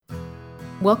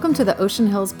Welcome to the Ocean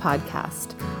Hills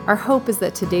Podcast. Our hope is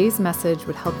that today's message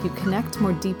would help you connect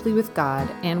more deeply with God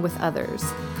and with others.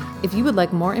 If you would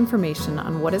like more information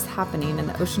on what is happening in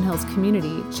the Ocean Hills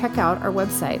community, check out our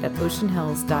website at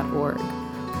oceanhills.org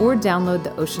or download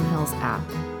the Ocean Hills app.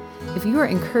 If you are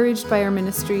encouraged by our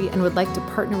ministry and would like to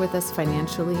partner with us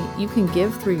financially, you can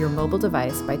give through your mobile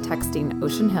device by texting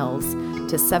Ocean Hills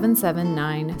to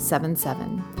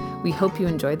 77977. We hope you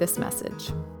enjoy this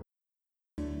message.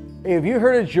 Hey, have you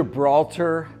heard of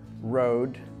Gibraltar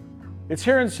Road? It's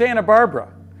here in Santa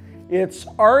Barbara. It's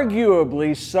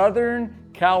arguably Southern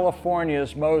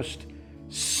California's most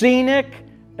scenic,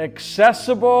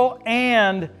 accessible,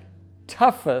 and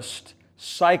toughest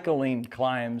cycling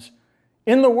climbs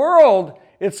in the world.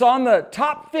 It's on the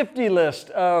top 50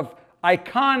 list of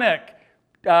iconic,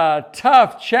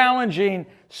 tough, challenging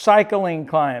cycling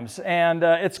climbs. And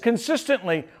it's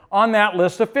consistently on that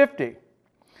list of 50.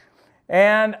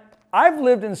 And I've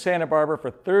lived in Santa Barbara for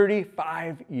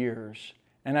 35 years,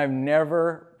 and I've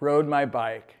never rode my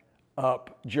bike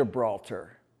up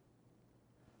Gibraltar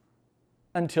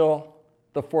until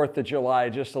the 4th of July,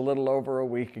 just a little over a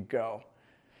week ago.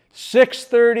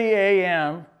 6:30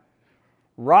 a.m.,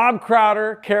 Rob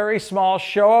Crowder, Carrie Small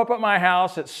show up at my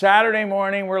house. It's Saturday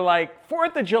morning. We're like,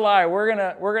 4th of July, we're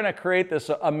gonna create this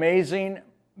amazing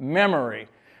memory.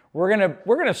 We're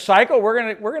gonna cycle.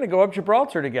 We're gonna go up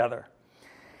Gibraltar together.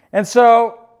 And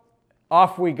so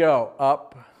off we go,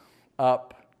 up,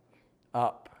 up,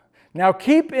 up. Now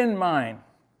keep in mind,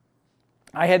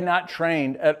 I had not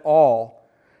trained at all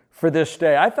for this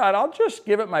day. I thought I'll just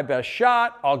give it my best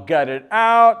shot. I'll gut it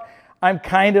out. I'm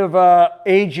kind of an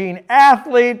aging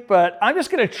athlete, but I'm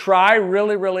just going to try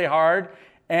really, really hard,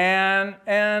 and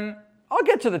I'll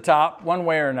get to the top one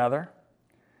way or another.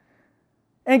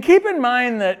 And keep in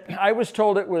mind that I was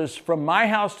told it was from my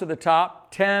house to the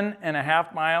top,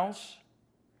 10.5 miles.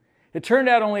 It turned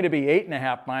out only to be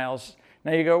 8.5 miles.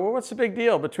 Now you go, well, what's the big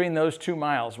deal between those 2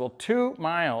 miles? Well, 2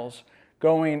 miles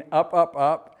going up, up,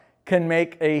 up can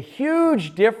make a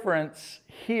huge difference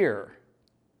here.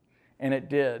 And it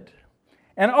did.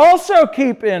 And also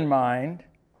keep in mind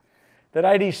that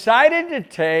I decided to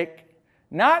take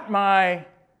not my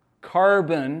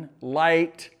carbon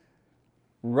light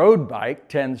road bike,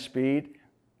 10-speed.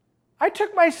 I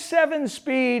took my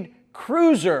 7-speed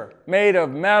cruiser made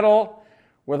of metal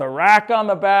with a rack on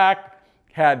the back,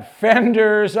 had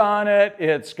fenders on it,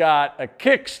 it's got a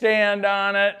kickstand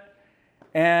on it,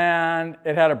 and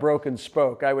it had a broken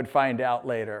spoke. I would find out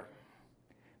later.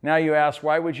 Now you ask,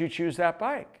 why would you choose that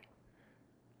bike?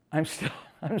 I'm still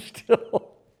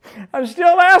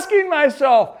asking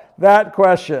myself that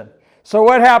question. So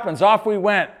what happens? Off we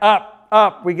went, up,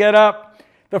 up, we get up.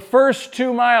 The first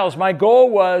 2 miles, my goal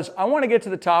was I want to get to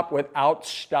the top without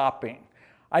stopping.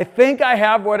 I think I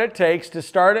have what it takes to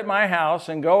start at my house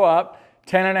and go up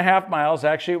 10.5 miles.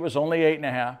 Actually, it was only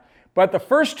 8.5. But the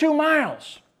first 2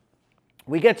 miles,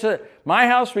 we get to my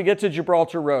house, we get to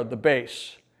Gibraltar Road, the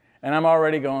base. And I'm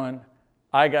already going,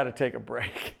 I got to take a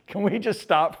break. Can we just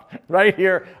stop right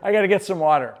here? I got to get some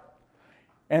water.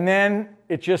 And then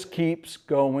it just keeps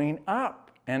going up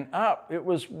and up. It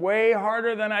was way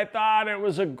harder than I thought. It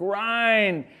was a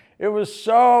grind. It was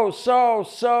so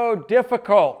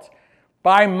difficult.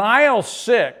 By mile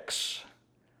 6,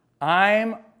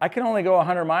 I can only go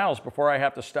 100 miles before I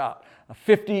have to stop.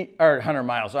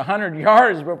 100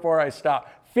 yards before I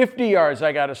stop. 50 yards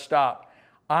I got to stop.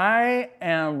 I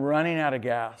am running out of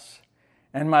gas,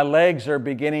 and my legs are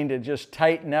beginning to just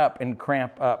tighten up and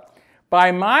cramp up.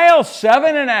 By mile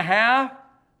 7.5,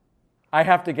 I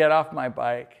have to get off my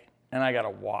bike, and I got to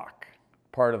walk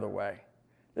part of the way.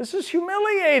 This is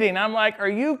humiliating. I'm like, are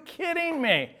you kidding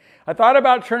me? I thought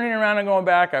about turning around and going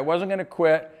back. I wasn't going to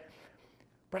quit,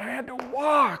 but I had to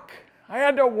walk. I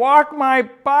had to walk my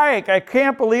bike. I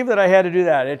can't believe that I had to do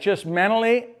that. It just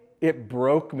mentally, it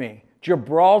broke me.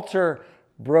 Gibraltar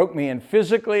broke me, and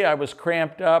physically I was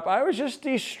cramped up. I was just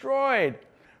destroyed.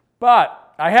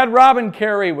 But I had Rob and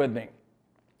Carrie with me.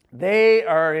 They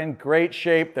are in great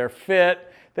shape. They're fit.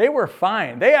 They were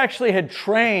fine. They actually had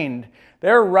trained.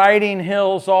 They're riding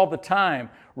hills all the time.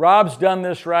 Rob's done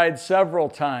this ride several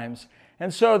times.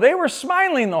 And so they were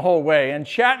smiling the whole way and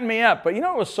chatting me up. But you know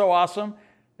what was so awesome?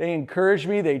 They encouraged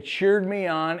me, they cheered me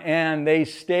on, and they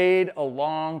stayed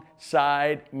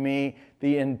alongside me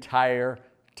the entire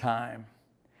time.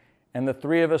 And the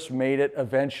three of us made it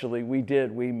eventually. We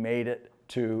did. We made it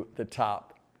to the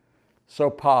top. So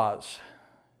pause.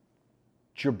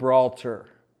 Gibraltar.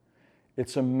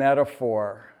 It's a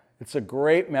metaphor. It's a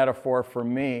great metaphor for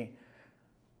me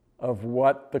of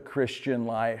what the Christian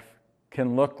life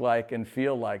can look like and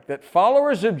feel like. That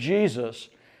followers of Jesus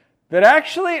that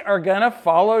actually are going to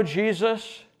follow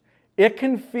Jesus, it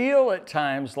can feel at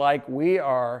times like we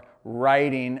are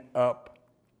riding up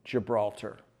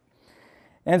Gibraltar.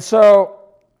 And so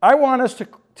I want us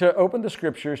to open the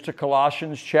scriptures to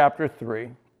Colossians chapter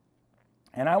 3.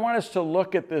 And I want us to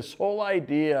look at this whole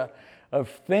idea of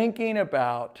thinking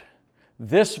about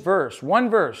this verse, one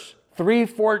verse,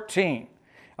 3:14.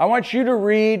 I want you to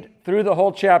read through the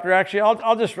whole chapter. Actually, I'm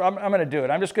going to do it.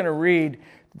 I'm just going to read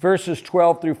verses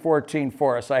 12 through 14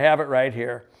 for us. I have it right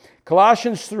here.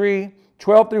 Colossians 3,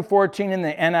 12 through 14 in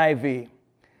the NIV.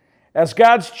 As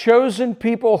God's chosen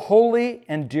people, holy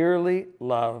and dearly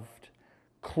loved,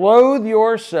 clothe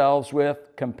yourselves with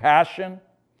compassion,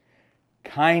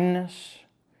 kindness,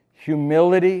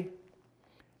 humility,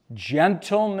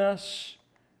 gentleness,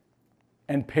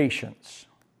 and patience.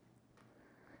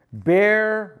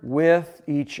 Bear with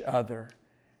each other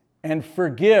and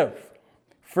forgive.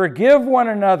 Forgive one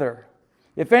another.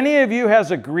 If any of you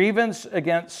has a grievance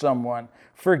against someone,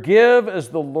 forgive as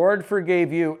the Lord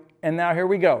forgave you. And now here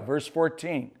we go, verse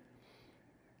 14.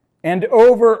 And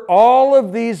over all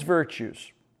of these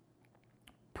virtues,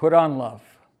 put on love.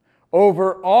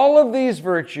 Over all of these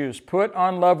virtues, put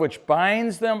on love, which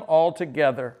binds them all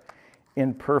together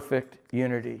in perfect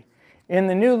unity. In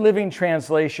the New Living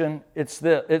Translation, it's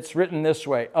written this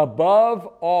way: above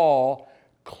all,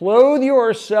 clothe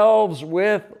yourselves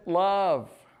with love,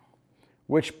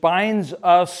 which binds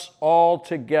us all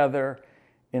together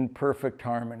in perfect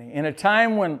harmony. In a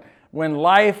time when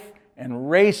life and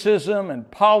racism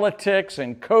and politics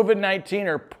and COVID-19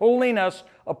 are pulling us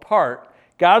apart,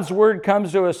 God's word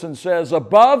comes to us and says,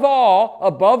 above all,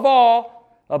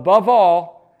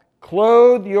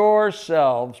 clothe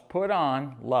yourselves, put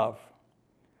on love,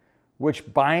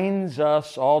 which binds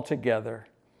us all together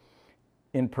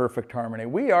in perfect harmony.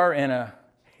 We are in a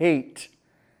hate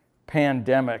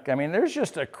pandemic. I mean, there's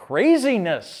just a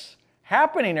craziness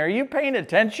happening. Are you paying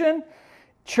attention?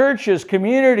 Churches,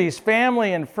 communities,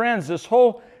 family, and friends, this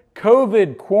whole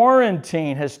COVID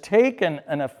quarantine has taken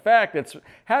an effect. It's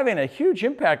having a huge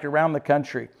impact around the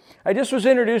country. I just was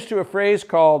introduced to a phrase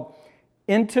called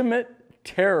intimate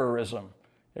terrorism.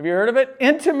 Have you heard of it?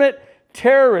 Intimate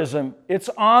terrorism. It's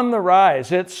on the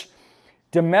rise. It's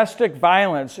domestic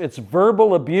violence. It's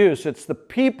verbal abuse. It's the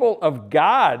people of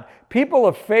God, people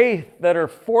of faith that are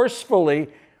forcefully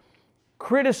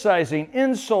criticizing,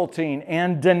 insulting,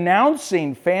 and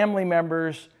denouncing family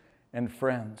members and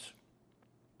friends.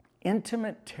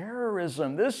 Intimate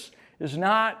terrorism. This is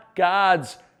not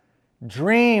God's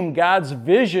dream, God's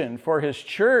vision for His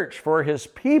church, for His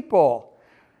people.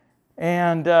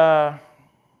 And I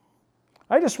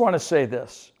just want to say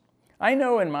this. I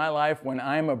know in my life when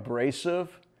I'm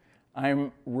abrasive,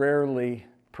 I'm rarely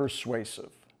persuasive.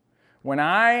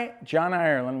 John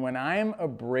Ireland, when I'm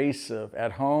abrasive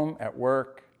at home, at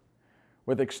work,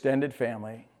 with extended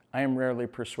family, I am rarely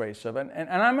persuasive. And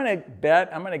I'm going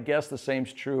to guess the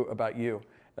same's true about you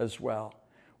as well.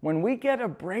 When we get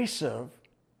abrasive,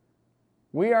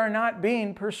 we are not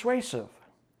being persuasive.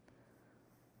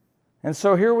 And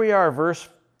so here we are, verse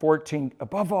 14,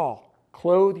 above all,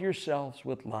 clothe yourselves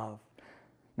with love.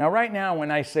 Now, right now, when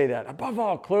I say that, above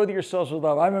all, clothe yourselves with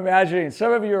love, I'm imagining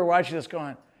some of you are watching this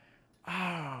going,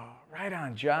 oh, right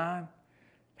on, John.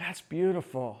 That's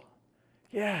beautiful.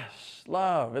 Yes,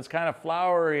 love. It's kind of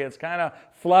flowery. It's kind of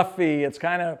fluffy. It's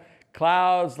kind of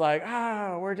clouds like,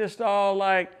 we're just all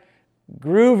like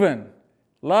grooving.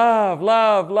 Love,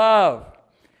 love, love.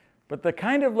 But the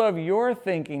kind of love you're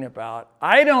thinking about,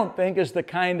 I don't think is the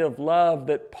kind of love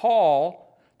that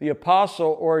Paul, the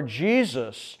apostle, or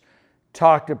Jesus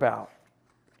talked about.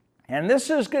 And this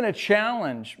is going to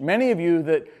challenge many of you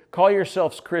that call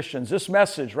yourselves Christians. This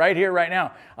message right here, right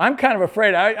now. I'm kind of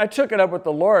afraid. I took it up with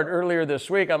the Lord earlier this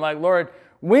week. I'm like, Lord,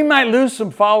 we might lose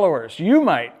some followers. You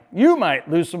might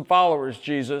lose some followers,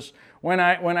 Jesus, when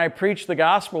I preach the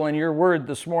gospel in your word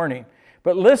this morning.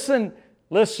 But listen.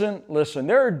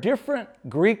 There are different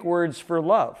Greek words for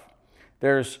love.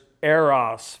 There's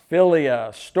eros, philia,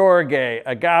 storge,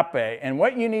 agape. And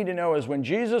what you need to know is when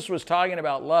Jesus was talking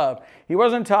about love, He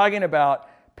wasn't talking about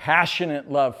passionate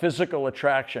love, physical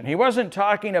attraction. He wasn't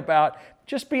talking about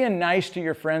just being nice to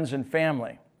your friends and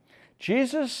family.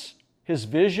 Jesus, His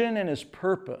vision and His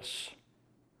purpose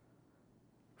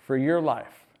for your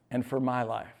life and for my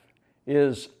life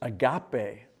is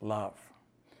agape love.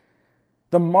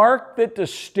 The mark that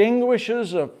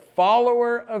distinguishes a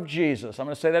follower of Jesus, I'm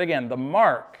going to say that again, the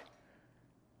mark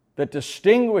that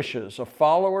distinguishes a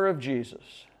follower of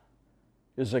Jesus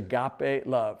is agape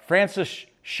love. Francis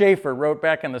Schaeffer wrote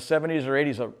back in the 70s or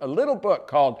 80s a little book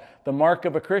called The Mark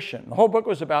of a Christian. The whole book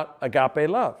was about agape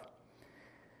love.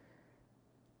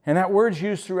 And that word's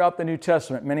used throughout the New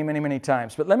Testament many, many, many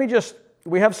times. But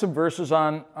we have some verses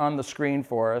on the screen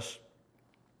for us.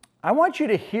 I want you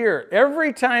to hear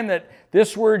every time that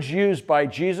this word's used by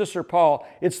Jesus or Paul,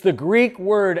 it's the Greek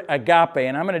word agape.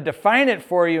 And I'm going to define it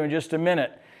for you in just a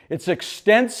minute. It's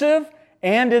extensive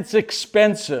and it's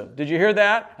expensive. Did you hear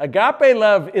that? Agape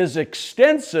love is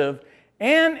extensive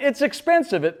and it's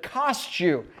expensive. It costs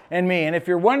you and me. And if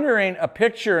you're wondering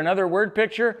another word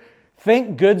picture,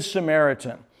 think Good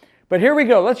Samaritan. But here we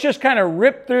go. Let's just kind of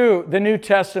rip through the New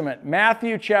Testament.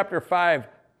 Matthew chapter 5,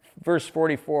 verse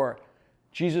 44.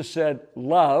 Jesus said,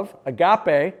 love,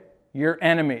 agape, your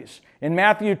enemies. In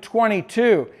Matthew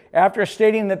 22, after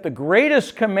stating that the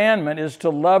greatest commandment is to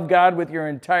love God with your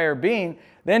entire being,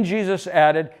 then Jesus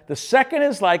added, the second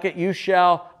is like it, you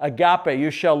shall agape,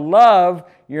 you shall love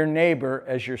your neighbor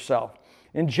as yourself.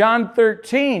 In John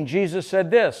 13, Jesus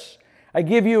said this, I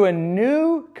give you a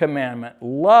new commandment,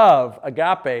 love,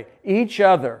 agape, each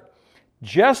other,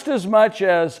 just as much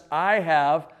as I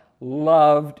have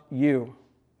loved you.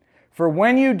 For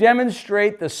when you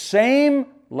demonstrate the same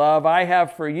love I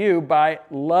have for you by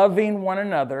loving one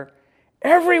another,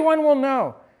 everyone will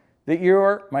know that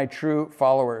you're my true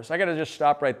followers. I got to just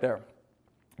stop right there.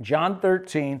 John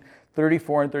 13,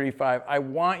 34 and 35.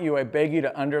 I beg you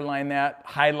to underline that,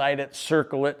 highlight it,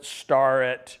 circle it, star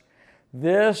it.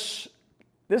 This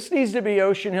needs to be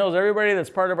Ocean Hills. Everybody that's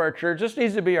part of our church, this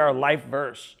needs to be our life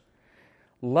verse.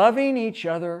 Loving each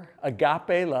other,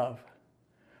 agape love,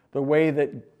 the way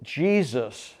that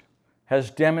Jesus has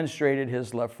demonstrated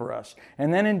his love for us.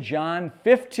 And then in John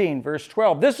 15, verse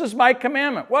 12, this is my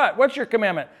commandment. What? What's your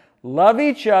commandment? Love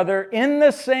each other in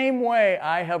the same way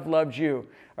I have loved you.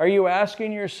 Are you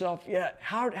asking yourself yet,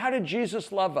 how did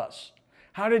Jesus love us?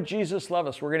 How did Jesus love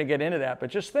us? We're going to get into that, but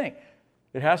just think.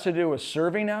 It has to do with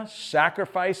serving us,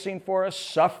 sacrificing for us,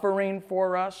 suffering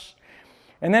for us.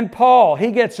 And then Paul,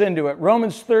 he gets into it.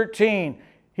 Romans 13,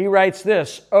 he writes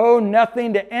this, owe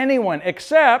nothing to anyone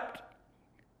except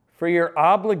for your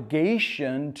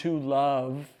obligation to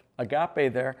love,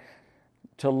 agape there,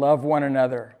 to love one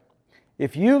another.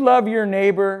 If you love your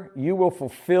neighbor, you will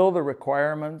fulfill the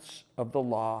requirements of the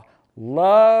law.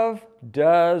 Love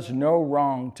does no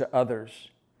wrong to others.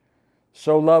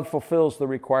 So love fulfills the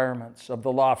requirements of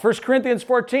the law. 1 Corinthians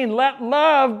 14, let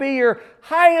love be your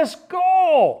highest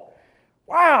goal.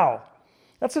 Wow.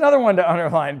 That's another one to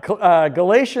underline.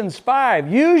 Galatians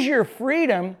 5, use your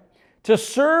freedom to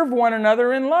serve one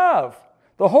another in love.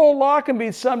 The whole law can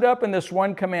be summed up in this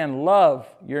one command, love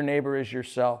your neighbor as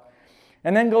yourself.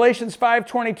 And then Galatians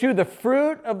 5:22, the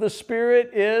fruit of the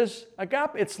Spirit is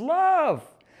agape. It's love.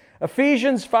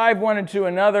 Ephesians 5:1 and 2,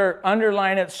 another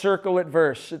underline it, circle it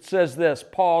verse. It says this,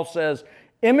 Paul says,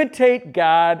 imitate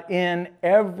God in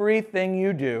everything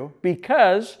you do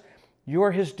because you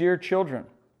are his dear children.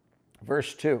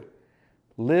 Verse 2,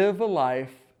 live a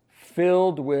life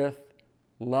filled with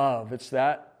love. It's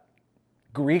that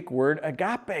Greek word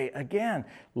agape again.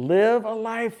 Live a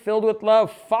life filled with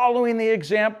love, following the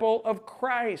example of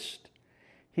Christ.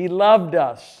 He loved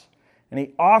us and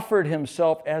he offered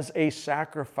himself as a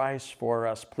sacrifice for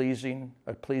us,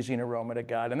 a pleasing aroma to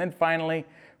God. And then finally,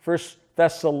 1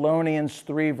 Thessalonians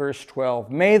 3 verse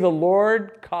 12. May the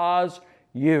Lord cause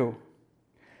you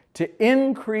to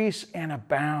increase and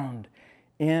abound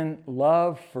in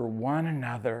love for one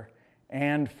another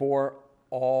and for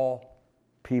all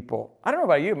people. I don't know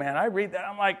about you, man. I read that,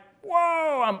 I'm like,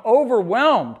 whoa, I'm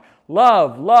overwhelmed.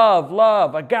 Love, love,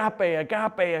 love, agape,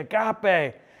 agape,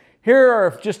 agape. Here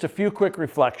are just a few quick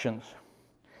reflections.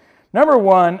 Number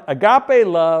one, agape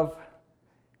love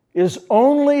is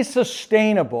only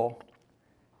sustainable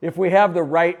if we have the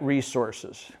right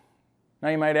resources. Now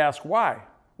you might ask, why?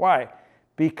 Why?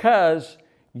 Because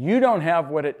you don't have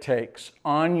what it takes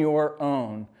on your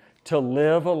own to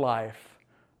live a life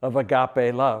of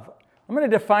agape love. I'm going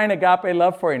to define agape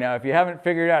love for you now. If you haven't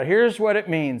figured it out, here's what it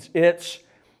means. It's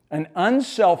an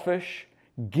unselfish,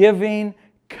 giving,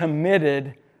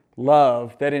 committed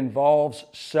love that involves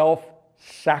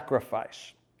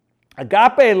self-sacrifice.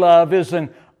 Agape love is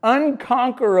an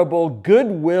unconquerable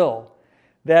goodwill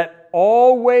that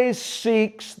always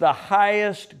seeks the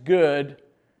highest good,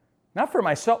 not for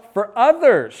myself, for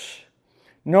others,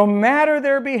 no matter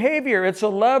their behavior. It's a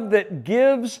love that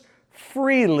gives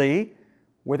freely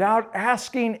without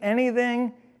asking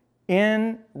anything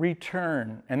in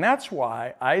return. And that's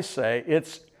why I say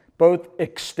it's both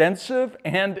extensive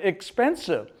and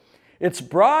expensive. It's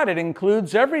broad, it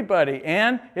includes everybody,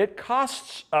 and it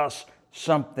costs us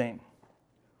something.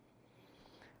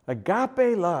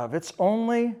 Agape love, it's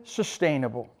only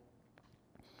sustainable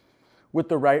with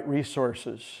the right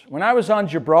resources. When I was on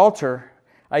Gibraltar,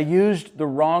 I used the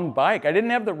wrong bike. I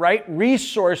didn't have the right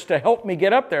resource to help me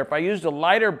get up there. If I used a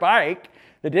lighter bike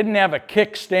that didn't have a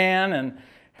kickstand and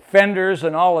fenders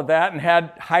and all of that and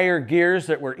had higher gears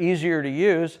that were easier to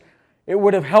use, it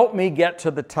would have helped me get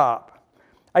to the top.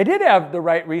 I did have the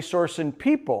right resource in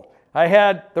people. I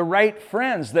had the right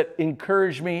friends that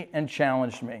encouraged me and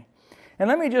challenged me. And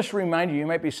let me just remind you, you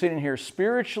might be sitting here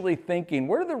spiritually thinking,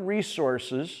 what are the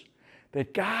resources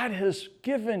that God has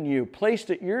given you, placed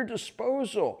at your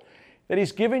disposal, that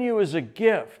He's given you as a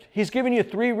gift? He's given you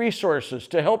 3 resources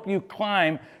to help you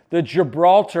climb the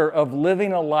Gibraltar of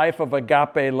living a life of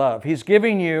agape love. He's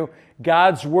giving you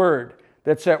God's Word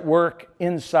that's at work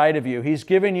inside of you. He's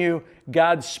given you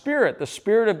God's Spirit, the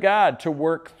Spirit of God, to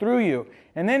work through you.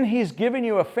 And then He's given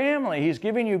you a family. He's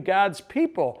given you God's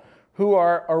people who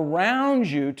are around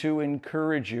you to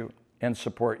encourage you and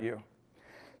support you.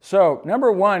 So,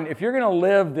 number 1, if you're going to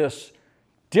live this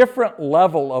different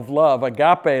level of love,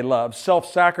 agape love,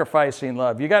 self-sacrificing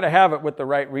love, you got to have it with the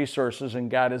right resources, and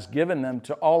God has given them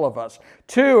to all of us.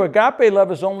 2, agape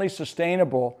love is only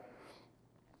sustainable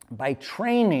by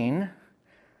training,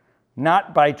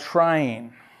 not by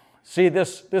trying. See,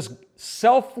 this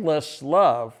selfless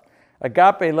love,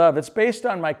 agape love, it's based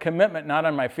on my commitment, not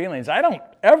on my feelings. I don't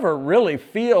ever really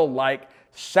feel like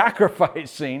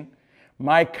sacrificing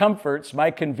my comforts,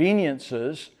 my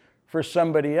conveniences for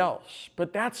somebody else.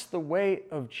 But that's the way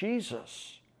of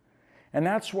Jesus. And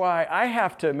that's why I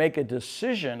have to make a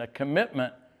decision, a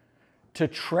commitment to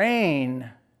train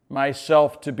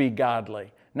myself to be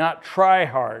godly, not try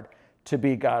hard to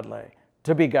be godly.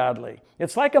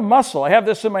 It's like a muscle. I have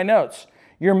this in my notes.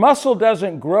 Your muscle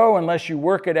doesn't grow unless you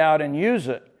work it out and use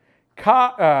it.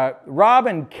 Rob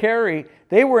and Carrie,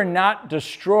 they were not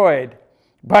destroyed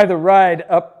by the ride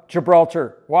up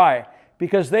Gibraltar. Why?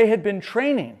 Because they had been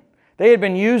training. They had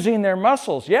been using their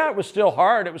muscles. Yeah, it was still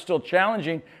hard. It was still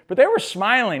challenging, but they were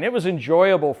smiling. It was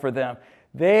enjoyable for them.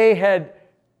 They had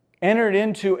entered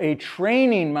into a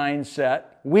training mindset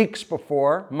weeks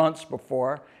before, months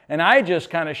before, and I just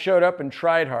kind of showed up and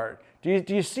tried hard. Do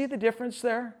you see the difference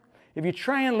there? If you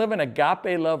try and live an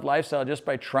agape love lifestyle just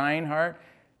by trying hard,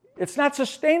 it's not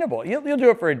sustainable. You'll do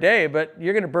it for a day, but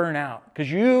you're going to burn out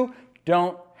because you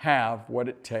don't have what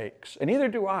it takes, and neither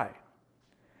do I.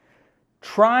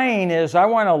 Trying is, I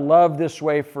want to love this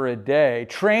way for a day.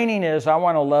 Training is, I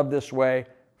want to love this way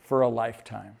for a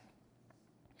lifetime.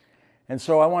 And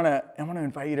so I want to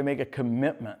invite you to make a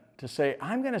commitment to say,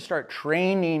 I'm going to start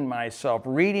training myself,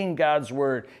 reading God's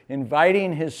Word,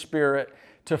 inviting His Spirit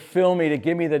to fill me, to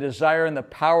give me the desire and the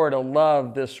power to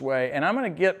love this way. And I'm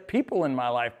going to get people in my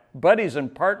life, buddies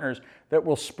and partners, that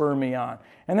will spur me on.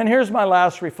 And then here's my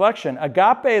last reflection.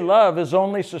 Agape love is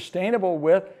only sustainable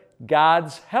with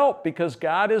God's help, because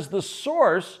God is the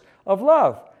source of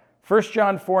love. 1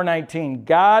 John 4:19,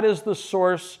 God is the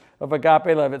source of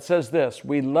agape love. It says this,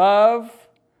 we love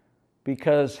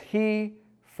because He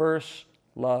first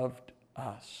loved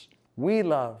us. We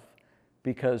love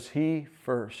because He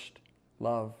first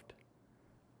loved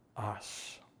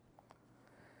us.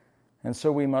 And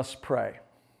so we must pray.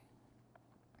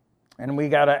 And we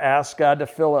got to ask God to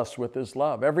fill us with His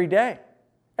love every day.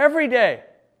 Every day.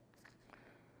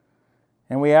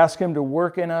 And we ask Him to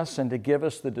work in us and to give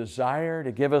us the desire,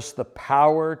 to give us the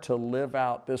power to live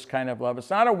out this kind of love. It's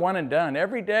not a one and done.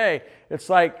 Every day, it's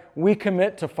like we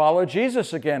commit to follow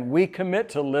Jesus again. We commit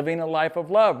to living a life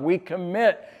of love. We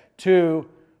commit to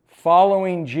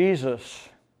following Jesus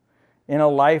in a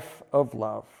life of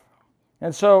love.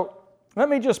 And so, let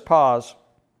me just pause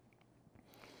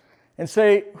and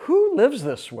say, who lives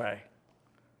this way?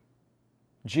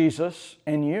 Jesus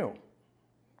and you.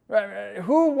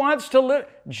 Who wants to live?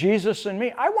 Jesus and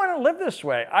me. I want to live this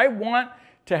way. I want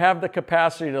to have the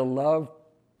capacity to love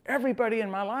everybody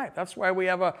in my life. That's why we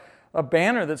have a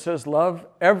banner that says, love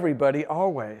everybody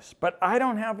always. But I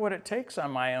don't have what it takes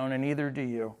on my own, and neither do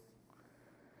you.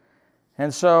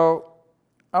 And so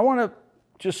I want to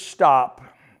just stop,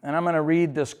 and I'm going to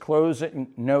read this closing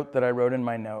note that I wrote in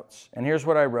my notes. And here's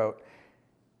what I wrote.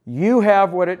 You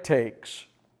have what it takes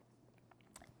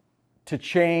to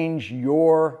change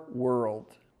your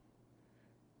world.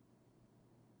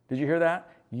 Did you hear that?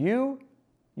 You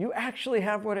actually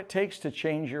have what it takes to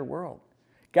change your world.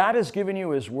 God has given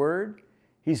you His Word,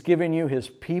 He's given you His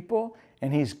people,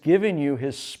 and He's given you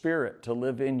His Spirit to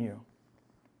live in you.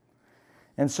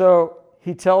 And so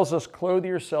He tells us, clothe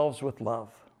yourselves with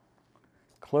love.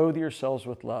 Clothe yourselves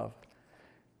with love.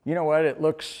 You know what? It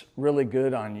looks really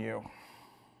good on you.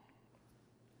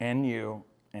 And you.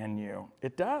 And you.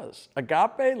 It does.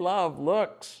 Agape love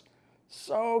looks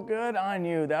so good on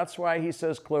you. That's why He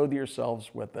says, clothe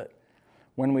yourselves with it.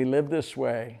 When we live this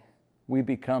way, we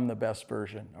become the best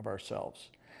version of ourselves.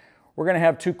 We're going to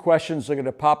have 2 questions that are going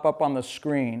to pop up on the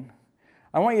screen.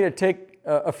 I want you to take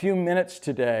a few minutes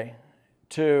today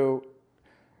to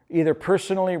either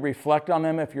personally reflect on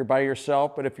them if you're by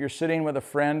yourself, but if you're sitting with a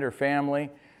friend or family,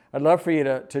 I'd love for you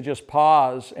to just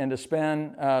pause and to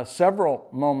spend several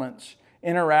moments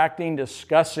interacting,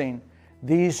 discussing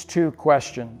these 2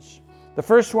 questions. The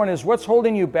first one is, what's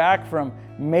holding you back from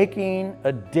making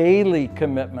a daily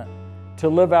commitment to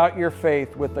live out your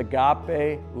faith with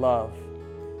agape love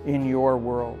in your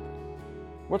world?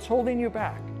 What's holding you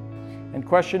back? And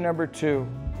question number 2,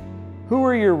 who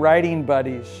are your writing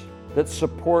buddies that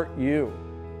support you?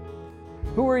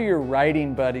 Who are your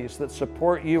writing buddies that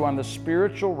support you on the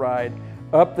spiritual ride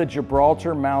up the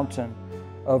Gibraltar Mountain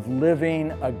of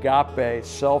living agape,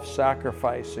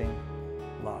 self-sacrificing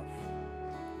love?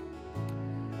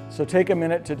 So take a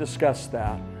minute to discuss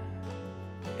that,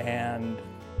 and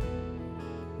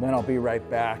then I'll be right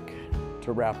back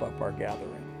to wrap up our gathering.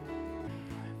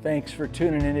 Thanks for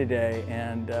tuning in today,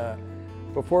 and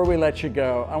before we let you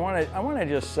go, I want to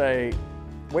just say,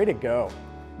 way to go.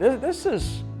 This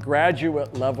is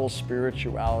graduate level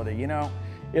spirituality. You know,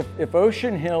 if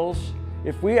Ocean Hills,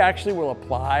 if we actually will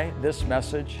apply this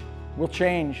message, we'll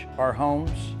change our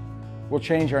homes, we'll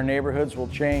change our neighborhoods, we'll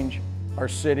change our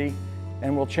city,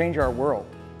 and we'll change our world.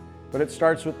 But it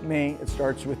starts with me, it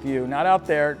starts with you. Not out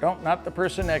there, not the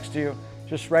person next to you,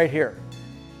 just right here.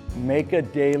 Make a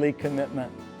daily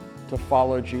commitment to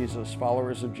follow Jesus.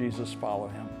 Followers of Jesus follow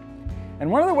him.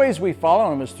 And one of the ways we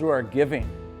follow him is through our giving.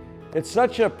 It's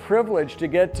such a privilege to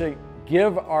get to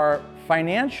give our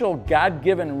financial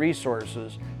God-given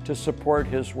resources to support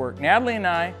his work. Natalie and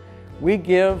I, we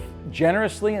give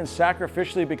generously and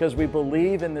sacrificially because we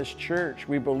believe in this church.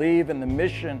 We believe in the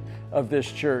mission of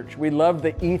this church. We love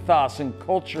the ethos and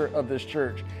culture of this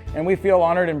church. And we feel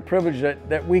honored and privileged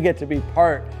that we get to be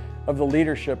part of the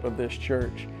leadership of this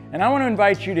church. And I want to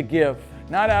invite you to give,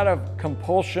 not out of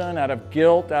compulsion, out of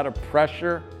guilt, out of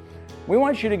pressure. We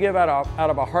want you to give out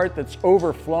of a heart that's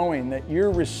overflowing, that you're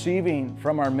receiving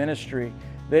from our ministry,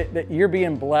 that you're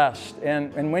being blessed.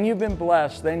 And when you've been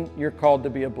blessed, then you're called to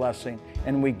be a blessing,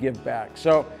 and we give back.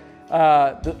 So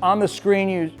on the screen,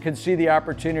 you can see the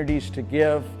opportunities to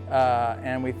give,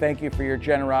 and we thank you for your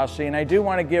generosity. And I do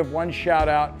want to give one shout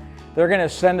out. They're going to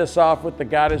send us off with the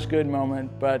God is Good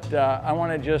moment, but I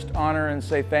want to just honor and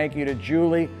say thank you to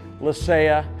Julie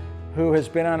Lisea, who has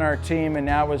been on our team and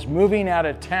now is moving out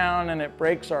of town, and it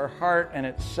breaks our heart and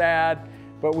it's sad,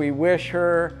 but we wish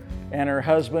her and her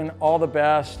husband all the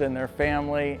best and their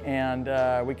family, and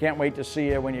we can't wait to see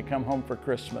you when you come home for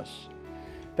Christmas.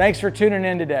 Thanks for tuning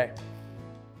in today.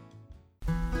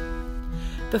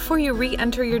 Before you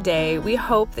re-enter your day, we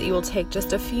hope that you will take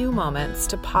just a few moments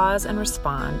to pause and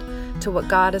respond to what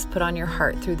God has put on your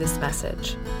heart through this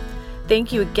message.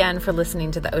 Thank you again for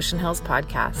listening to the Ocean Hills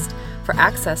Podcast. For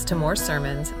access to more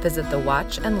sermons, visit the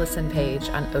Watch and Listen page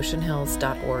on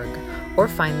oceanhills.org or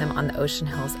find them on the Ocean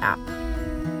Hills app.